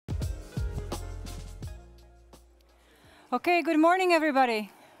Okay, good morning, everybody.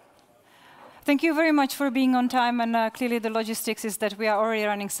 Thank you very much for being on time, and clearly the logistics is that we are already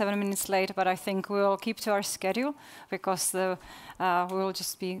running 7 minutes late, but I think we'll keep to our schedule because we will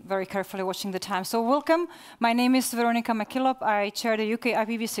just be very carefully watching the time. So welcome. My name is Veronika McKillop. I chair the UK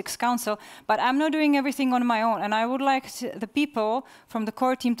IPv6 Council, but I'm not doing everything on my own, and I would like the people from the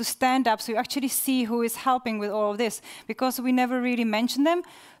core team to stand up so you actually see who is helping with all of this, because we never really mention them.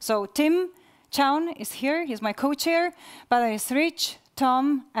 So Tim Chown is here. He's my co-chair, but there's Rich,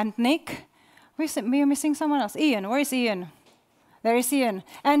 Tom, and Nick. We are missing someone else. Ian, where is Ian? There is Ian.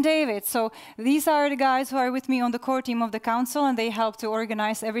 And David. So these are the guys who are with me on the core team of the council, and they help to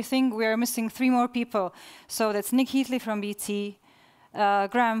organize everything. We are missing 3 more people. So that's Nick Heatley from BT,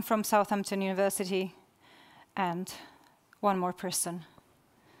 Graham from Southampton University, and one more person.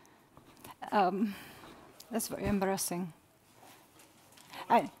 That's very embarrassing.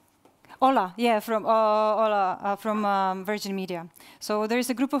 Ola, yeah, from Virgin Media. So there is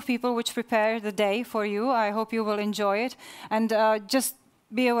a group of people which prepare the day for you. I hope you will enjoy it. And just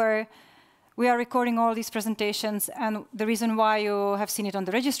be aware, we are recording all these presentations, and the reason why you have seen it on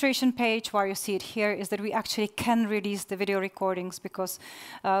the registration page, why you see it here, is that we actually can release the video recordings because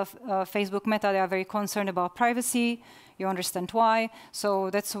Facebook Meta, they are very concerned about privacy. You understand why. So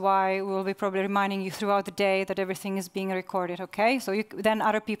that's why we'll be probably reminding you throughout the day that everything is being recorded, okay? So then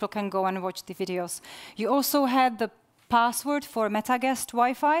other people can go and watch the videos. You also had the password for MetaGuest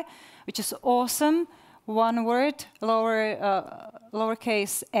Wi-Fi, which is awesome. One word,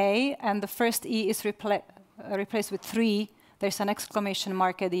 lowercase a, and the first E is replaced with 3. There's an exclamation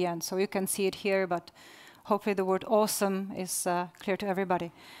mark at the end. So you can see it here, but hopefully the word awesome is clear to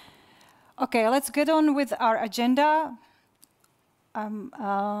everybody. Okay, let's get on with our agenda.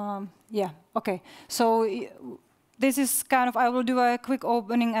 Yeah, okay. So this is kind of, I will do a quick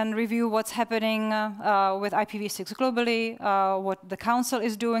opening and review what's happening with IPv6 globally, what the council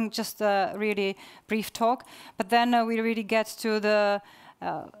is doing, just a really brief talk. But then we really get to the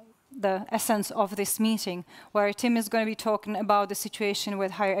essence of this meeting, where Tim is going to be talking about the situation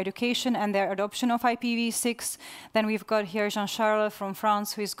with higher education and their adoption of IPv6. Then we've got here Jean-Charles from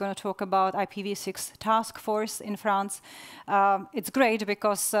France, who is going to talk about IPv6 task force in France. It's great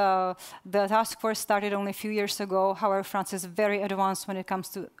because the task force started only a few years ago. However, France is very advanced when it comes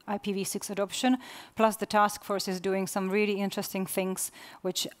to IPv6 adoption. Plus, the task force is doing some really interesting things,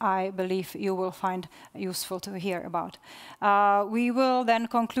 which I believe you will find useful to hear about. We will then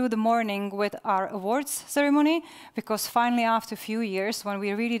conclude the morning with our awards ceremony, because finally, after a few years, when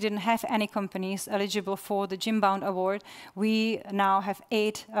we really didn't have any companies eligible for the Jimbound Award, we now have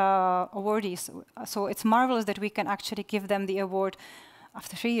 8 awardees. So it's marvelous that we can actually give them the award.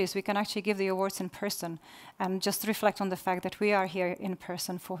 After 3 years, we can actually give the awards in person and just reflect on the fact that we are here in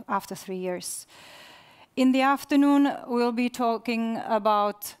person for after 3 years. In the afternoon, we'll be talking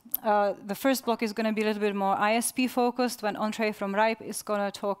about, the first block is going to be a little bit more ISP focused, when Andre from RIPE is going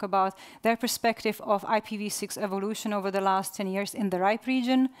to talk about their perspective of IPv6 evolution over the last 10 years in the RIPE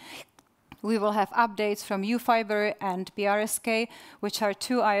region. We will have updates from UFiber and BRSK, which are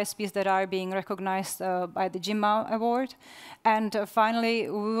 2 ISPs that are being recognized by the JIMA Award. And finally,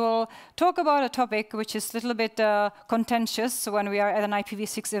 we will talk about a topic which is a little bit contentious when we are at an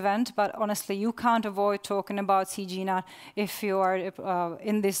IPv6 event, but honestly, you can't avoid talking about CGNAT if you are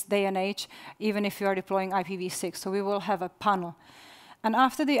in this day and age, even if you are deploying IPv6. So we will have a panel. And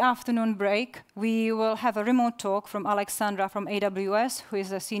after the afternoon break, we will have a remote talk from Alexandra from AWS, who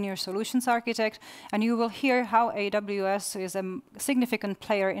is a senior solutions architect, and you will hear how AWS, who is a significant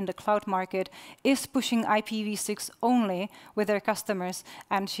player in the cloud market, is pushing IPv6 only with their customers,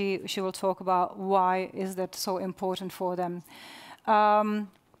 and she will talk about why is that so important for them.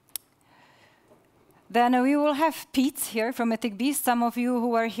 Then we will have Pete here from Mythic Beasts. Some of you who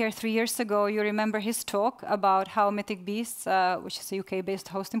were here 3 years ago, you remember his talk about how Mythic Beasts, which is a UK-based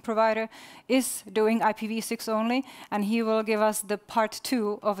hosting provider, is doing IPv6 only. And he will give us the part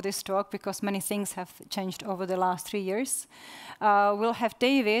 2 of this talk, because many things have changed over the last 3 years. We'll have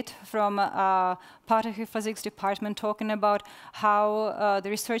David from Particle Physics department talking about how the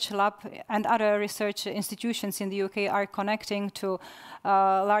research lab and other research institutions in the UK are connecting to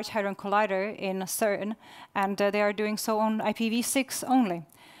Large Hadron Collider in CERN, and they are doing so on IPv6 only.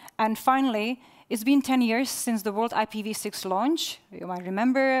 And finally, it's been 10 years since the World IPv6 launch. You might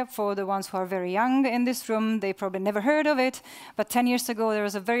remember, for the ones who are very young in this room, they probably never heard of it. But 10 years ago, there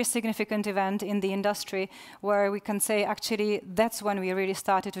was a very significant event in the industry where we can say, actually, that's when we really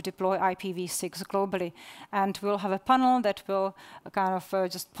started to deploy IPv6 globally. And we'll have a panel that will kind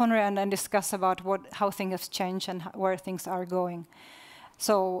of just ponder and discuss about how things have changed and where things are going.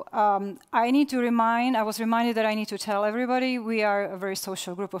 So I was reminded that I need to tell everybody we are a very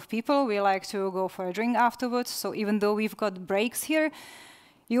social group of people. We like to go for a drink afterwards. So even though we've got breaks here,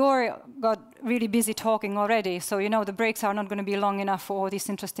 you all got really busy talking already. So you know the breaks are not going to be long enough for all these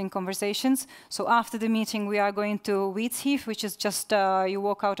interesting conversations. So after the meeting, we are going to Wheatsheaf, which is just you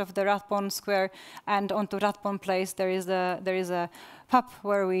walk out of the Rathbone Square and onto Rathbone Place. There is a pub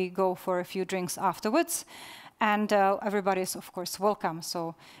where we go for a few drinks afterwards. And everybody is, of course, welcome.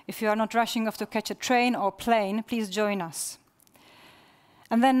 So if you are not rushing off to catch a train or plane, please join us.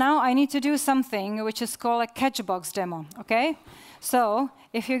 And then now I need to do something which is called a catchbox demo, okay? So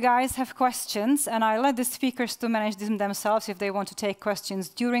if you guys have questions, and I let the speakers to manage them themselves if they want to take questions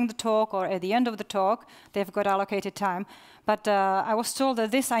during the talk or at the end of the talk, they've got allocated time. But I was told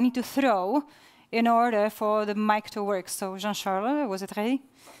that this I need to throw in order for the mic to work. So Jean-Charles, was it ready?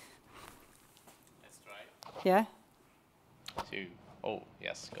 Yeah. Oh,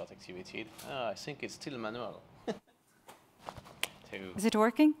 yes, got activated. I think it's still manual. Is it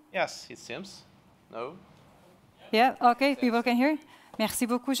working? Yes, it seems. No? Yeah, okay, people can hear. Merci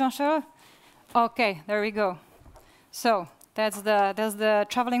beaucoup, Jean-Charles. Okay, there we go. So that's the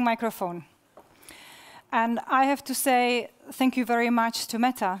traveling microphone. And I have to say thank you very much to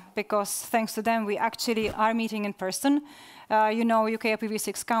Meta, because thanks to them we actually are meeting in person. You know, UK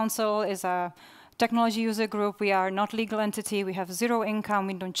IPv6 Council is a technology user group. We are not legal entity. We have zero income.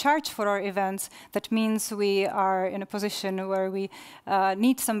 We don't charge for our events. That means we are in a position where we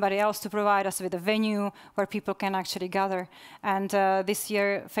need somebody else to provide us with a venue where people can actually gather. And this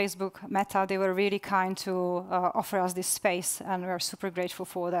year, Facebook, Meta, they were really kind to offer us this space, and we're super grateful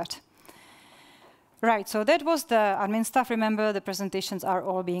for that. Right, so that was the admin stuff. Remember, the presentations are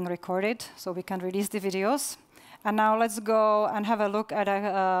all being recorded, so we can release the videos. And now let's go and have a look at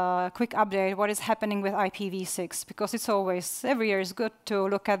a quick update, what is happening with IPv6, because it's always, every year is good to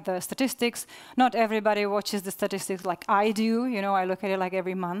look at the statistics. Not everybody watches the statistics like I do. You know, I look at it like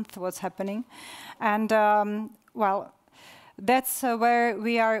every month, what's happening. And, well, that's where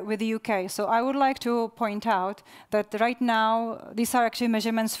we are with the UK. So I would like to point out that right now, these are actually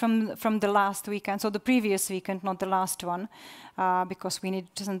measurements from the last weekend, so the previous weekend, not the last one, because we need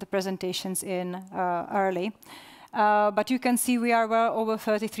to send the presentations in early. But you can see we are well over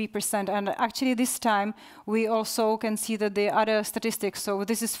 33%. And actually this time, we also can see that the other statistics, so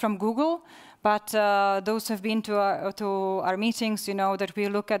this is from Google, but those have been to our meetings, you know, that we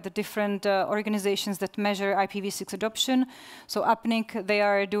look at the different organizations that measure IPv6 adoption. So UPNIC, they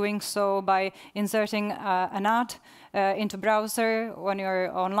are doing so by inserting an ad into browser when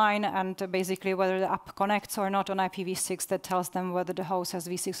you're online, and basically whether the app connects or not on IPv6, that tells them whether the host has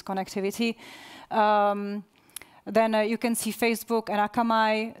v6 connectivity. Then you can see Facebook and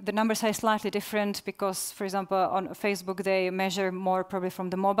Akamai. The numbers are slightly different because, for example, on Facebook, they measure more probably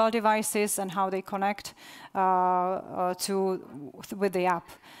from the mobile devices and how they connect with the app.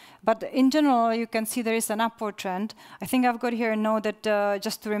 But in general, you can see there is an upward trend. I think I've got here a note that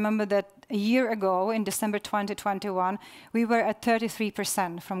just to remember that a year ago, in December 2021, we were at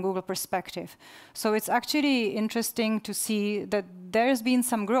 33% from Google perspective. So it's actually interesting to see that there has been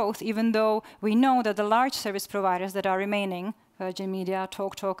some growth, even though we know that the large service providers that are remaining, Virgin Media,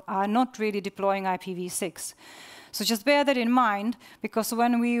 TalkTalk, are not really deploying IPv6. So just bear that in mind, because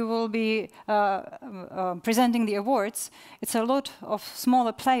when we will be presenting the awards, it's a lot of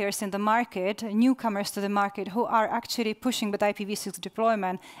smaller players in the market, newcomers to the market, who are actually pushing with IPv6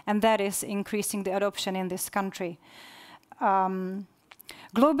 deployment, and that is increasing the adoption in this country.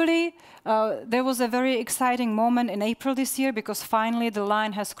 Globally, there was a very exciting moment in April this year, because finally the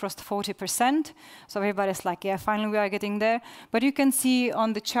line has crossed 40%. So everybody's like, yeah, finally we are getting there. But you can see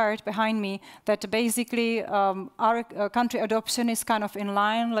on the chart behind me that basically our country adoption is kind of in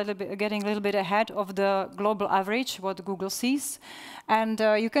line, getting a little bit ahead of the global average, what Google sees. And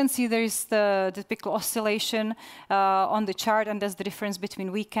you can see there is the typical oscillation on the chart, and there's the difference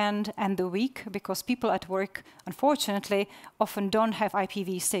between weekend and the week, because people at work, unfortunately, often don't have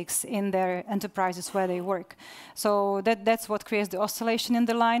IPv6 in their enterprises where they work. So that's what creates the oscillation in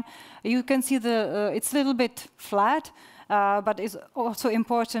the line. You can see it's a little bit flat, but it's also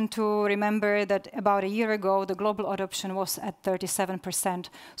important to remember that about a year ago, the global adoption was at 37%.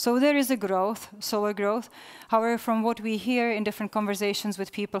 So there is a growth, slower growth. However, from what we hear in different conversations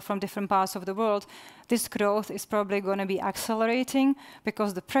with people from different parts of the world, this growth is probably going to be accelerating,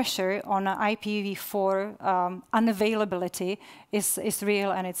 because the pressure on IPv4 unavailability is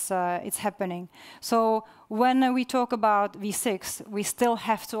real, and it's happening. So when we talk about v6, we still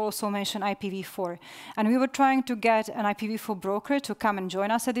have to also mention IPv4. And we were trying to get an IPv4 broker to come and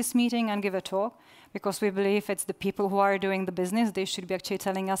join us at this meeting and give a talk, because we believe it's the people who are doing the business. They should be actually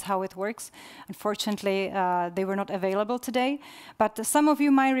telling us how it works. Unfortunately, they were not available today. But some of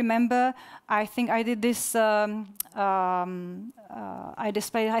you might remember, I think I did this, I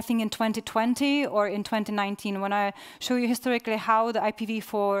displayed, I think in 2020 or in 2019, when I show you historically how the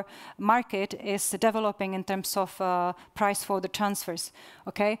IPv4 market is developing in terms of price for the transfers.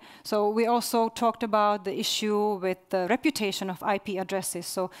 Okay, so we also talked about the issue with the reputation of IP addresses.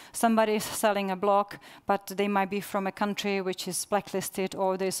 So somebody is selling a block, but they might be from a country which is blacklisted,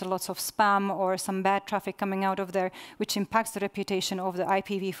 or there's lots of spam or some bad traffic coming out of there, which impacts the reputation of the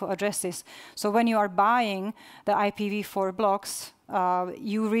IPv4 addresses. So when you are buying the IPv4 blocks,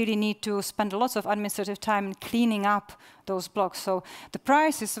 you really need to spend lots of administrative time in cleaning up those blocks. So the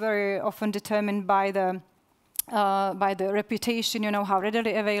price is very often determined by the reputation, you know, how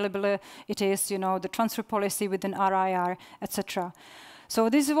readily available it is, you know, the transfer policy within RIR, etc. So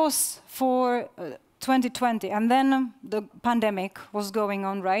this was for 2020, and then the pandemic was going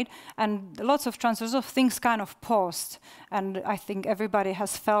on, right? And lots of transfers of things kind of paused, and I think everybody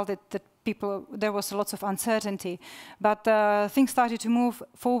has felt it, that there was lots of uncertainty, but things started to move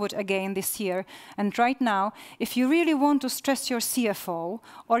forward again this year. And right now, if you really want to stress your CFO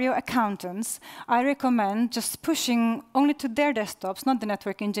or your accountants, I recommend just pushing only to their desktops, not the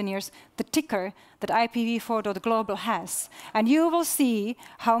network engineers, the ticker that IPv4.global has. And you will see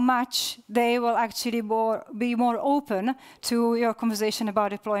how much they will actually be more open to your conversation about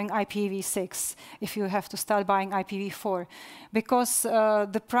deploying IPv6 if you have to start buying IPv4. Because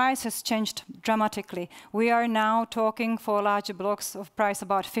the price has changed dramatically. We are now talking for large blocks of price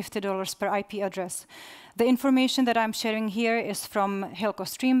about $50 per IP address. The information that I'm sharing here is from Hilko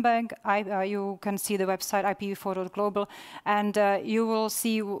Streamberg. You can see the website IPv4.global, and you will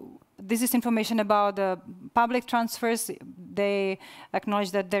see this is information about the public transfers. They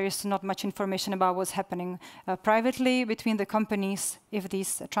acknowledge that there is not much information about what's happening privately between the companies if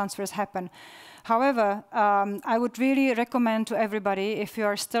these transfers happen. However, I would really recommend to everybody, if you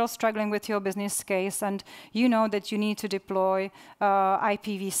are still struggling with your business case and you know that you need to deploy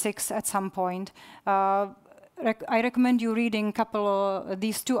IPv6 at some point, I recommend you reading a couple of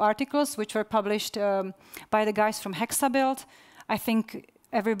these two articles which were published by the guys from Hexabuild. I think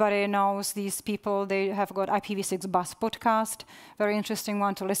everybody knows these people. They have got IPv6 Buzz podcast, very interesting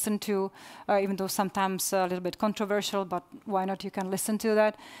one to listen to, even though sometimes a little bit controversial, but why not? You can listen to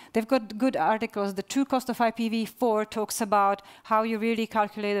that. They've got good articles. The true cost of IPv4 talks about how you really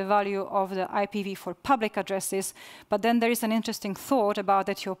calculate the value of the IPv4 public addresses, but then there is an interesting thought about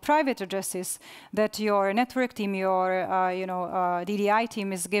that your private addresses that your network team, your DDI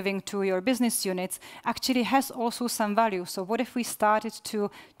team is giving to your business units actually has also some value. So what if we started to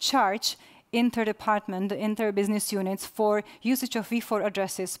charge inter-department, inter-business units for usage of v4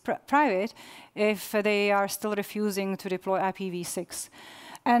 addresses private if they are still refusing to deploy IPv6.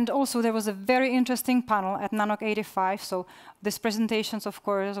 And also there was a very interesting panel at Nanoc 85, so these presentations of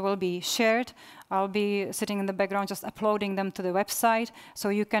course will be shared. I'll be sitting in the background just uploading them to the website, so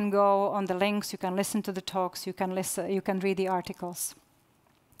you can go on the links, you can listen to the talks, you can read the articles.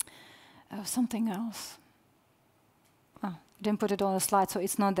 Something else. Didn't put it on the slide, so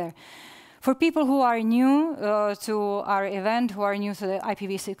it's not there. For people who are new to our event, who are new to the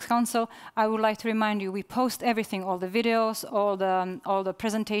IPv6 Council, I would like to remind you, we post everything, all the videos, all the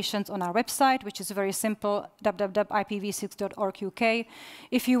presentations on our website, which is very simple, www.ipv6.org UK.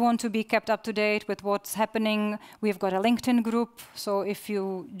 If you want to be kept up to date with what's happening, we've got a LinkedIn group, so if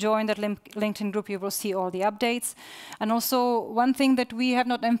you join that LinkedIn group, you will see all the updates. And also, one thing that we have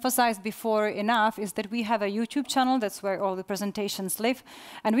not emphasized before enough is that we have a YouTube channel, that's where all the presentations live,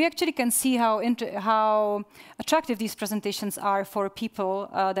 and we actually can see how attractive these presentations are for people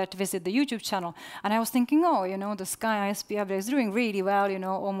that visit the YouTube channel. And I was thinking, oh, you know, the Sky ISP update is doing really well, you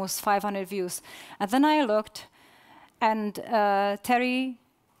know, almost 500 views. And then I looked, and Terry,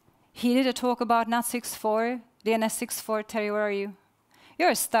 he did a talk about NAT64, DNS64. Terry, where are you?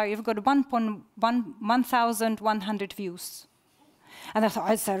 You're a star. You've got 1,100 views. And I thought,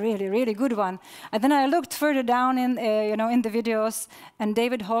 oh, it's a really, really good one. And then I looked further down in the videos, and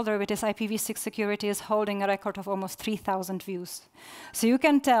David Holder with his IPv6 security is holding a record of almost 3,000 views. So you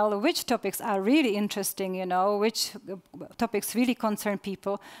can tell which topics are really interesting, you know, which topics really concern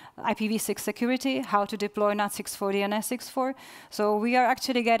people. IPv6 security, how to deploy NAT64, DNS64. So we are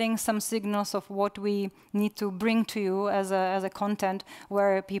actually getting some signals of what we need to bring to you as a content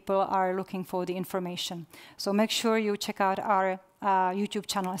where people are looking for the information. So make sure you check out our YouTube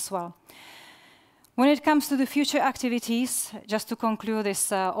channel as well. When it comes to the future activities, just to conclude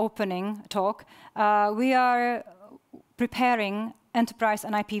this opening talk, we are preparing enterprise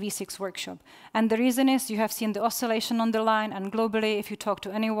and IPv6 workshop. And the reason is you have seen the oscillation on the line, and globally, if you talk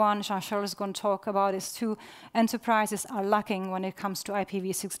to anyone, Jean-Charles is going to talk about this too, enterprises are lacking when it comes to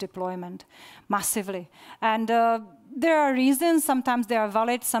IPv6 deployment, massively. And there are reasons, sometimes they are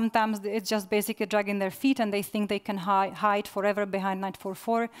valid, sometimes it's just basically dragging their feet and they think they can hide forever behind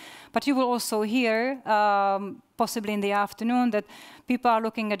 944. But you will also hear, possibly in the afternoon, that people are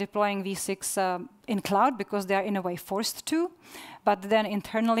looking at deploying v6 in cloud because they are in a way forced to. But then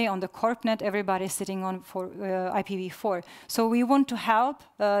internally on the CorpNet, everybody is sitting on for IPv4. So we want to help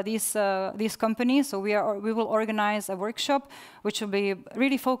these companies. So we will organize a workshop which will be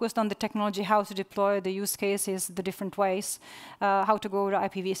really focused on the technology, how to deploy the use cases, the different ways, how to go to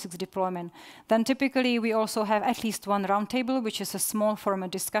IPv6 deployment. Then typically we also have at least one roundtable, which is a small formal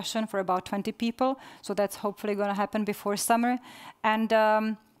discussion for about 20 people. So that's hopefully going to happen before summer. And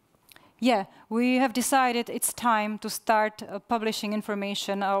yeah, we have decided it's time to start publishing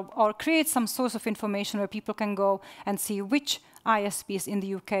information or create some source of information where people can go and see which ISPs in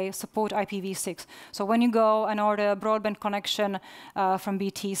the UK support IPv6. So when you go and order a broadband connection from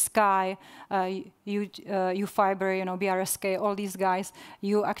BT, Sky, UFiber, BRSK, all these guys,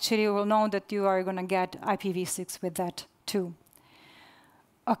 you actually will know that you are going to get IPv6 with that too.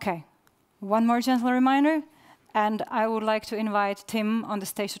 Okay, one more gentle reminder. And I would like to invite Tim on the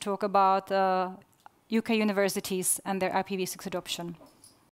stage to talk about UK universities and their IPv6 adoption.